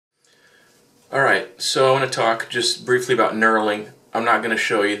Alright, so I want to talk just briefly about knurling. I'm not going to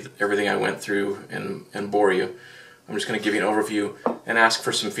show you everything I went through and bore you. I'm just going to give you an overview and ask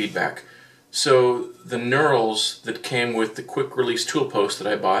for some feedback. So the knurls that came with the quick release tool post that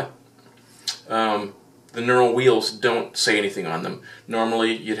I bought, the knurl wheels don't say anything on them.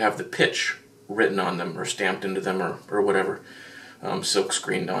 Normally you'd have the pitch written on them or stamped into them or whatever, silk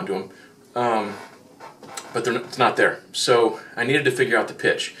screened onto them. But it's not there. So I needed to figure out the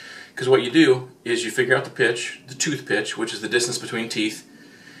pitch. Because what you do is you figure out the pitch, the tooth pitch, which is the distance between teeth,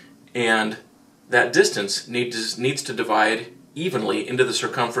 and that distance needs to divide evenly into the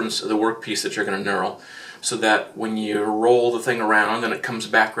circumference of the workpiece that you're going to knurl, so that when you roll the thing around and it comes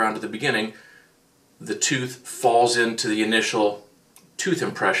back around to the beginning, the tooth falls into the initial tooth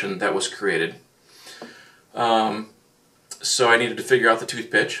impression that was created. So I needed to figure out the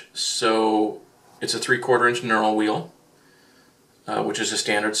tooth pitch. So it's a 3/4 inch knurl wheel, which is a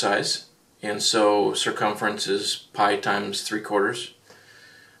standard size, and so circumference is pi times 3/4.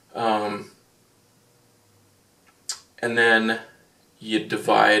 And then you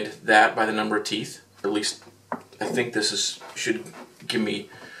divide that by the number of teeth, or at least I think this should give me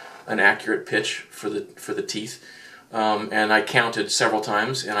an accurate pitch for the teeth. And I counted several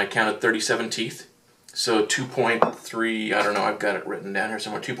times, and I counted 37 teeth. So 2.3, I don't know, I've got it written down here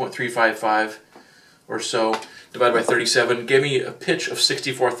somewhere, 2.355 or so divided by 37 gave me a pitch of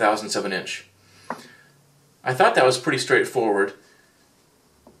 64,000ths of an inch. I thought that was pretty straightforward,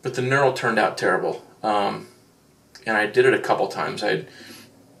 but the knurl turned out terrible. And I did it a couple times. I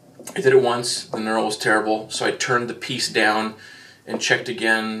did it once, the knurl was terrible, so I turned the piece down and checked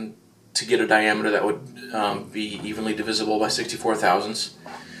again to get a diameter that would be evenly divisible by 64,000ths.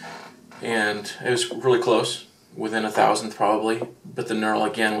 And it was really close, within 1,000th probably, but the knurl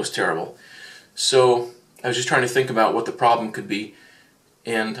again was terrible. So I was just trying to think about what the problem could be,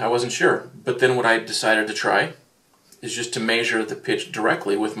 and I wasn't sure. But then what I decided to try is just to measure the pitch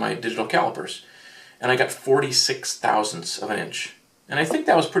directly with my digital calipers. And I got 46,000ths of an inch. And I think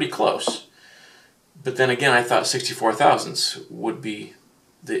that was pretty close. But then again, I thought 64,000ths would be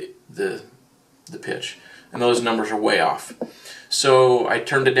the pitch. And those numbers are way off. So I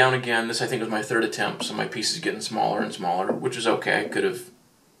turned it down again. This I think was my third attempt, so my piece is getting smaller and smaller, which is okay. I could have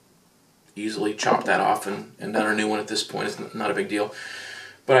easily chopped that off and done a new one at this point. It's not a big deal.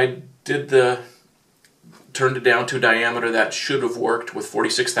 But I turned it down to a diameter that should have worked with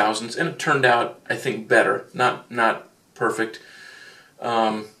 46,000ths, and it turned out, I think, better. Not perfect.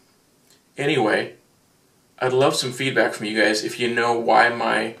 Anyway, I'd love some feedback from you guys if you know why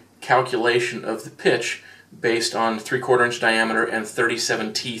my calculation of the pitch based on 3/4 inch diameter and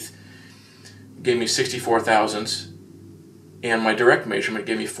 37 teeth gave me 64,000ths, and my direct measurement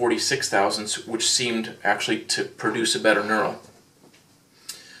gave me 46,000ths, which seemed actually to produce a better knurl.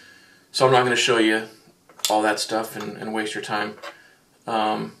 So I'm not going to show you all that stuff and waste your time.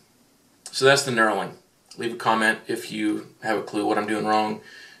 So that's the knurling. Leave a comment if you have a clue what I'm doing wrong,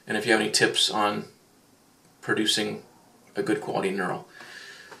 and if you have any tips on producing a good quality knurl.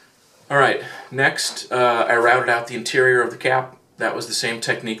 Alright, next I routed out the interior of the cap. That was the same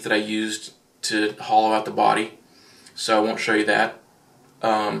technique that I used to hollow out the body, so I won't show you that.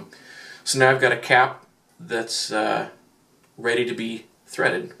 So now I've got a cap that's ready to be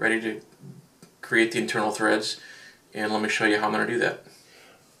threaded, ready to create the internal threads, and let me show you how I'm going to do that.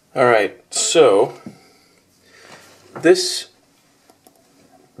 Alright, so this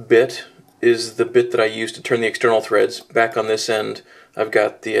bit is the bit that I use to turn the external threads. Back on this end I've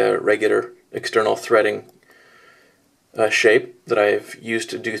got the regular external threading shape that I've used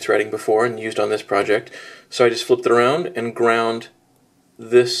to do threading before and used on this project. So I just flipped it around and ground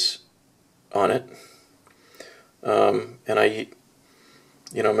this on it, and I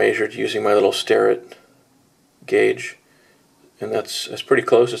measured using my little Starrett gauge, and that's pretty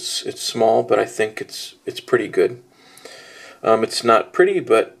close. It's small, but I think it's pretty good. It's not pretty,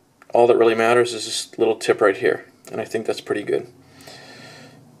 but all that really matters is this little tip right here, and I think that's pretty good.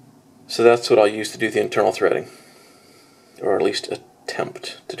 So that's what I'll use to do the internal threading, or at least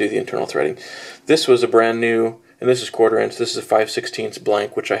attempt to do the internal threading. This was a brand new, and this is 1/4 inch. This is a 5/16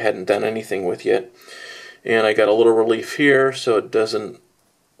 blank, which I hadn't done anything with yet. And I got a little relief here so it doesn't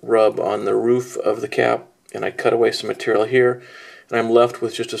rub on the roof of the cap, and I cut away some material here, and I'm left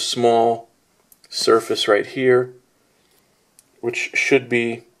with just a small surface right here, which should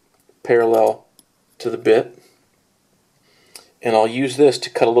be parallel to the bit. And I'll use this to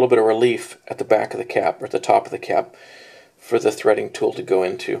cut a little bit of relief at the back of the cap, or at the top of the cap, for the threading tool to go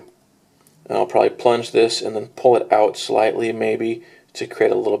into. And I'll probably plunge this and then pull it out slightly, maybe, to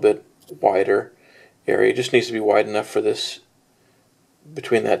create a little bit wider area. It just needs to be wide enough for this,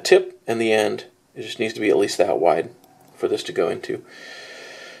 between that tip and the end, It just needs to be at least that wide for this to go into.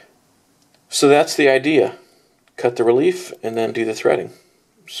 So that's the idea. Cut the relief and then do the threading.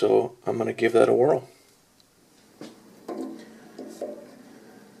 So I'm going to give that a whirl.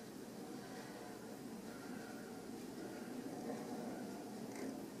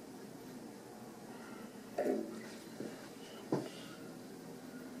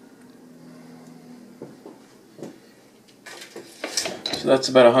 So that's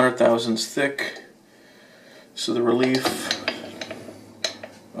about 100 thousandths thick. So the relief,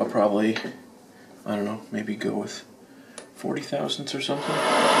 I'll probably, I don't know, maybe go with 40 thousandths or something.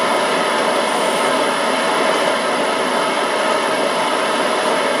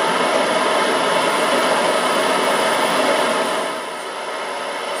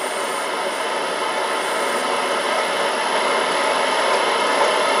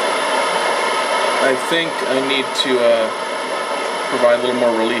 I think I need to provide a little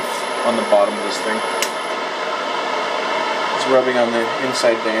more relief on the bottom of this thing. It's rubbing on the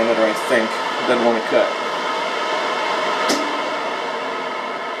inside diameter, I think. It doesn't want to cut.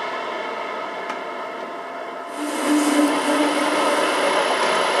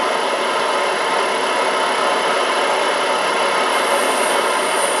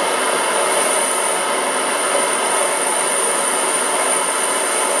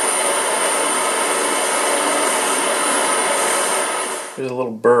 There's a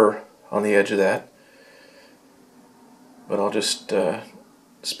little burr on the edge of that, but I'll just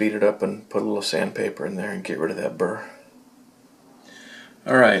speed it up and put a little sandpaper in there and get rid of that burr.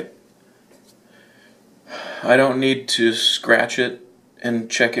 Alright, I don't need to scratch it and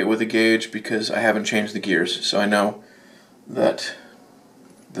check it with a gauge because I haven't changed the gears, so I know that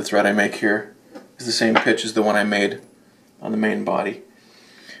the thread I make here is the same pitch as the one I made on the main body.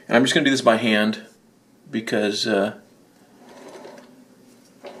 And I'm just going to do this by hand because I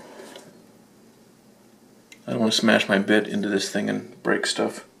don't want to smash my bit into this thing and break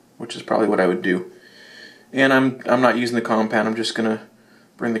stuff, which is probably what I would do. And I'm not using the compound. I'm just going to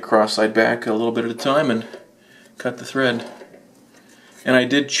bring the cross side back a little bit at a time and cut the thread. And I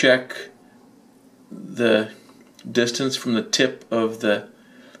did check the distance from the tip of the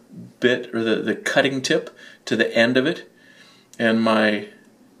bit, or the cutting tip, to the end of it, and my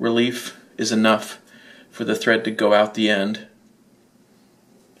relief is enough for the thread to go out the end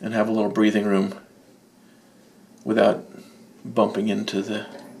and have a little breathing room without bumping into the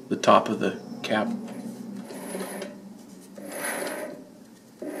top of the cap.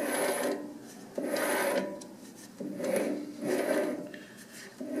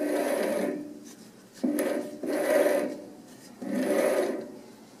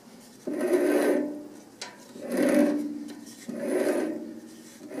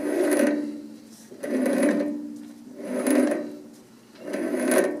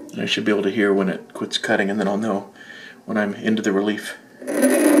 I should be able to hear when it quits cutting, and then I'll know when I'm into the relief.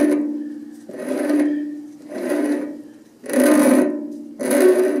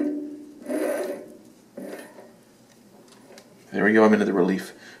 There we go, I'm into the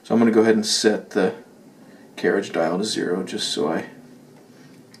relief. So I'm going to go ahead and set the carriage dial to 0 just so I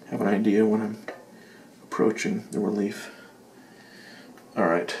have an idea when I'm approaching the relief.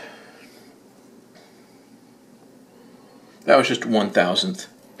 Alright. That was just 1,000th.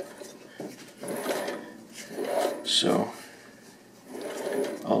 So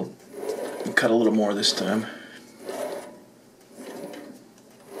I'll cut a little more this time.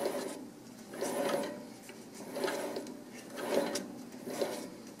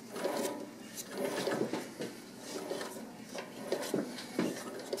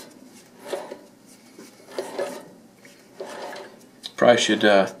 Probably should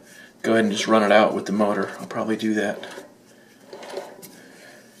go ahead and just run it out with the motor. I'll probably do that.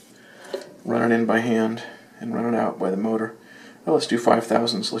 Run it in by hand and run it out by the motor. Well, let's do 5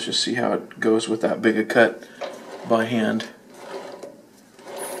 thousandths. Let's just see how it goes with that big a cut by hand.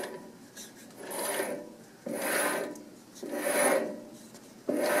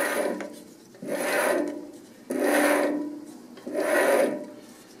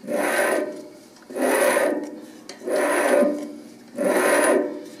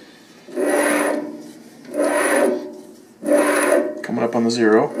 Coming up on the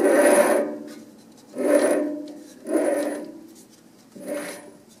 0.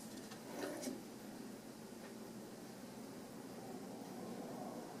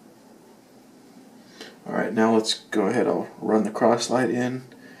 Alright, now let's go ahead. I'll run the cross slide in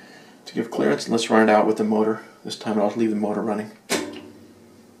to give clearance, and let's run it out with the motor. This time I'll leave the motor running.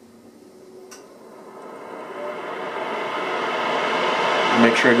 And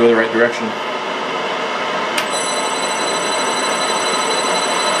make sure I go the right direction.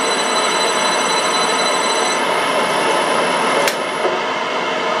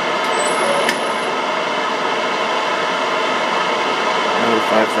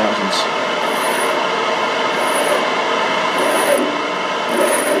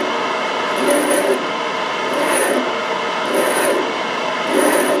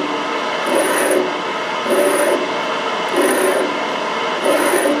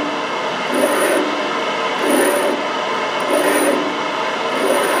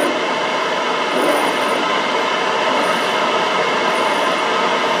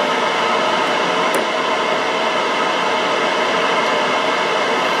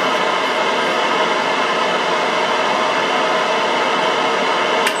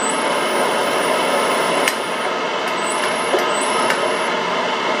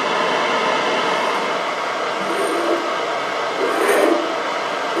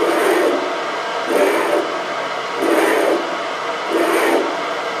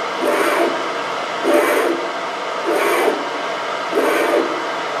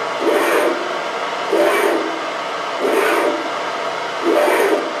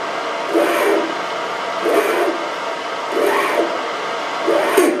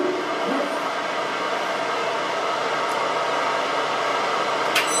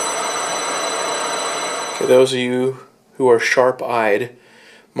 For those of you who are sharp-eyed,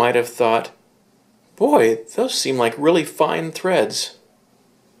 might have thought, boy, those seem like really fine threads.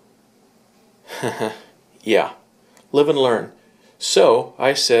 Yeah, live and learn. So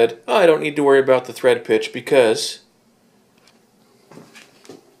I said, oh, I don't need to worry about the thread pitch because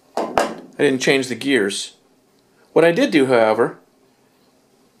I didn't change the gears. What I did do, however,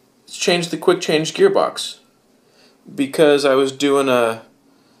 is change the quick change gearbox because I was doing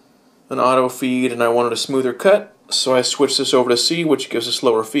an auto feed and I wanted a smoother cut, so I switched this over to C, which gives a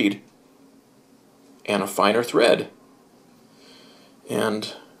slower feed and a finer thread.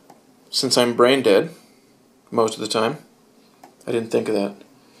 And since I'm brain dead most of the time, I didn't think of that.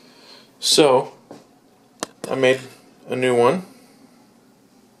 So I made a new one.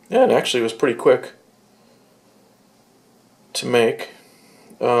 Yeah, it actually was pretty quick to make.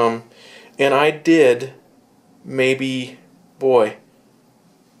 And I did maybe, boy,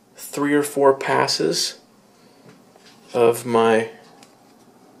 3 or 4 passes of my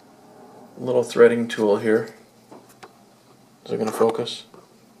little threading tool here. Is it going to focus?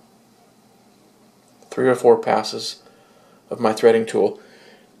 3 or 4 passes of my threading tool.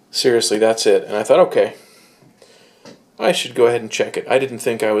 Seriously, that's it. And I thought, okay, I should go ahead and check it. I didn't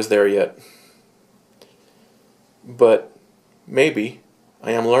think I was there yet. But maybe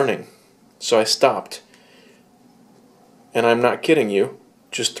I am learning. So I stopped. And I'm not kidding you.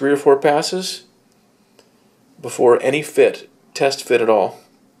 Just 3 or 4 passes before any fit, test fit at all.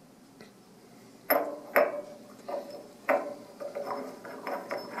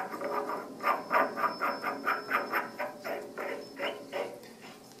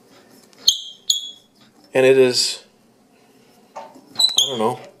 And it is, I don't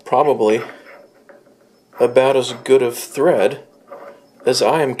know, probably about as good of thread as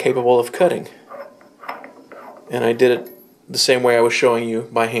I am capable of cutting. And I did it the same way I was showing you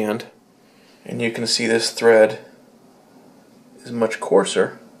by hand. And you can see this thread is much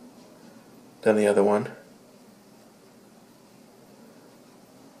coarser than the other one.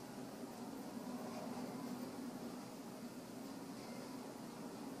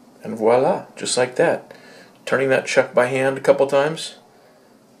 And voila, just like that. Turning that chuck by hand a couple times,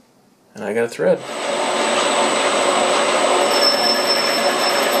 and I got a thread.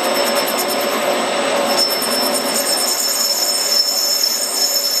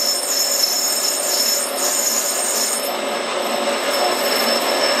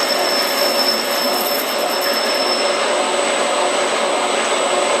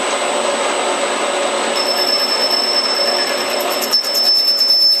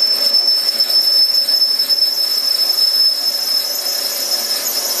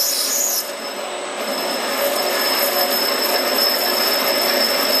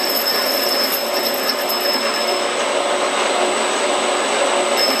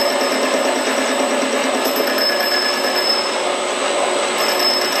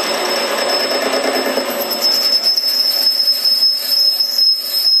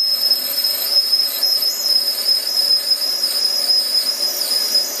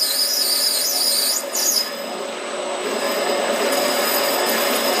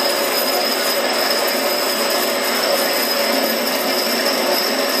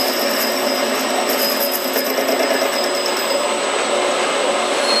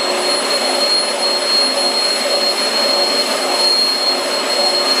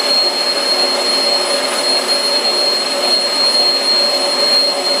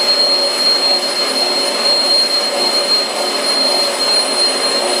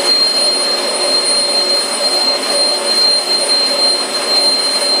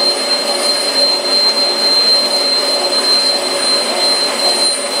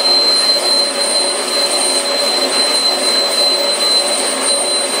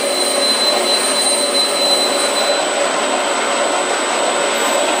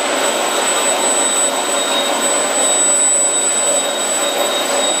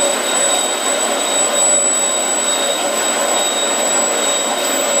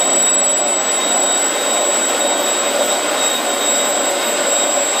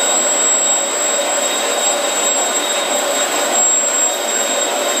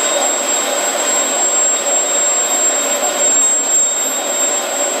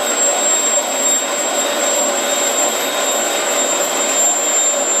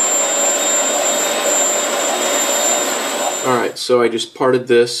 Alright, so I just parted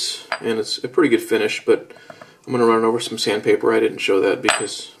this, and it's a pretty good finish, but I'm going to run over some sandpaper. I didn't show that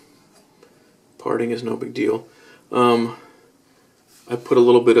because parting is no big deal. I put a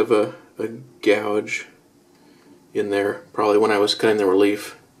little bit of a gouge in there, probably when I was cutting the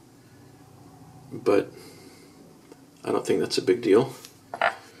relief, but I don't think that's a big deal.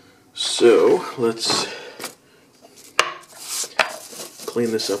 So let's clean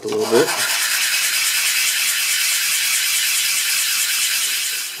this up a little bit.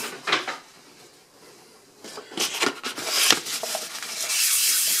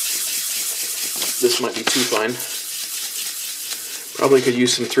 This might be too fine. Probably could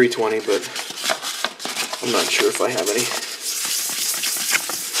use some 320, but I'm not sure if I have any.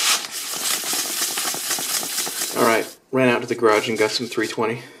 Alright, ran out to the garage and got some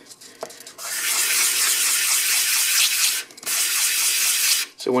 320.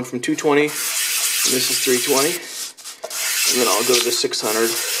 So I went from 220, and this is 320, and then I'll go to the 600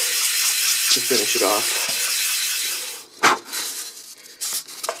 to finish it off.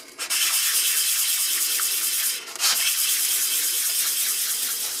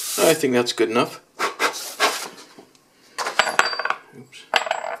 I think that's good enough. Oops.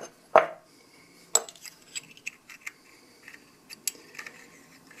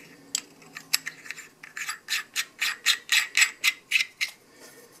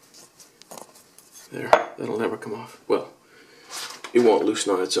 There, that'll never come off. Well, it won't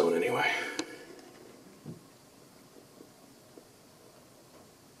loosen on its own anyway.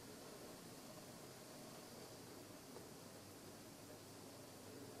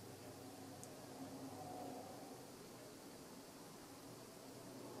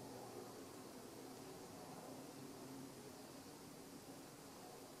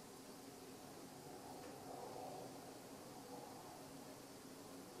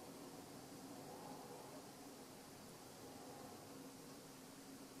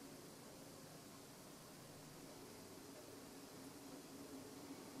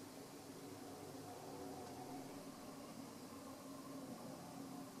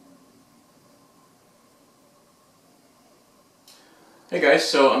 Hey guys,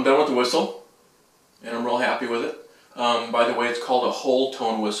 so I'm done with the whistle, and I'm real happy with it. By the way, it's called a whole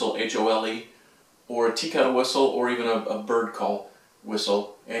tone whistle, H-O-L-E, or a tea kettle whistle, or even a bird call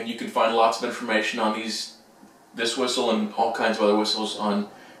whistle. And you can find lots of information on this whistle and all kinds of other whistles on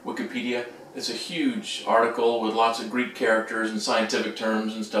Wikipedia. It's a huge article with lots of Greek characters and scientific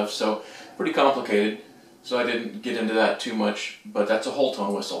terms and stuff, so pretty complicated. So I didn't get into that too much, but that's a whole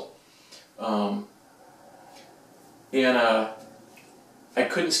tone whistle. I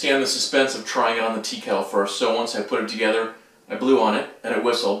couldn't stand the suspense of trying it on the tea kettle first, so once I put it together, I blew on it and it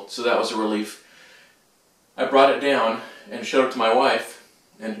whistled, so that was a relief. I brought it down and showed it to my wife,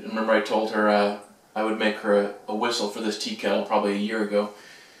 and remember I told her I would make her a whistle for this tea kettle probably a year ago,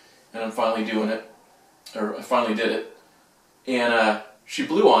 and I'm finally doing it, or I finally did it, and she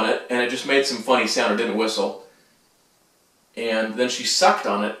blew on it and it just made some funny sound, it didn't whistle. And then she sucked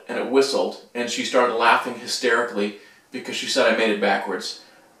on it and it whistled, and she started laughing hysterically because she said I made it backwards.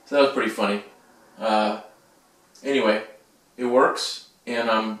 So that was pretty funny. Anyway, it works, and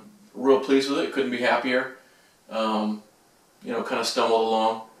I'm real pleased with it. Couldn't be happier. You know, kind of stumbled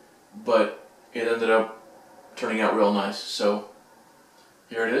along, but it ended up turning out real nice. So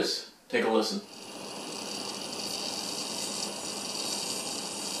here it is. Take a listen.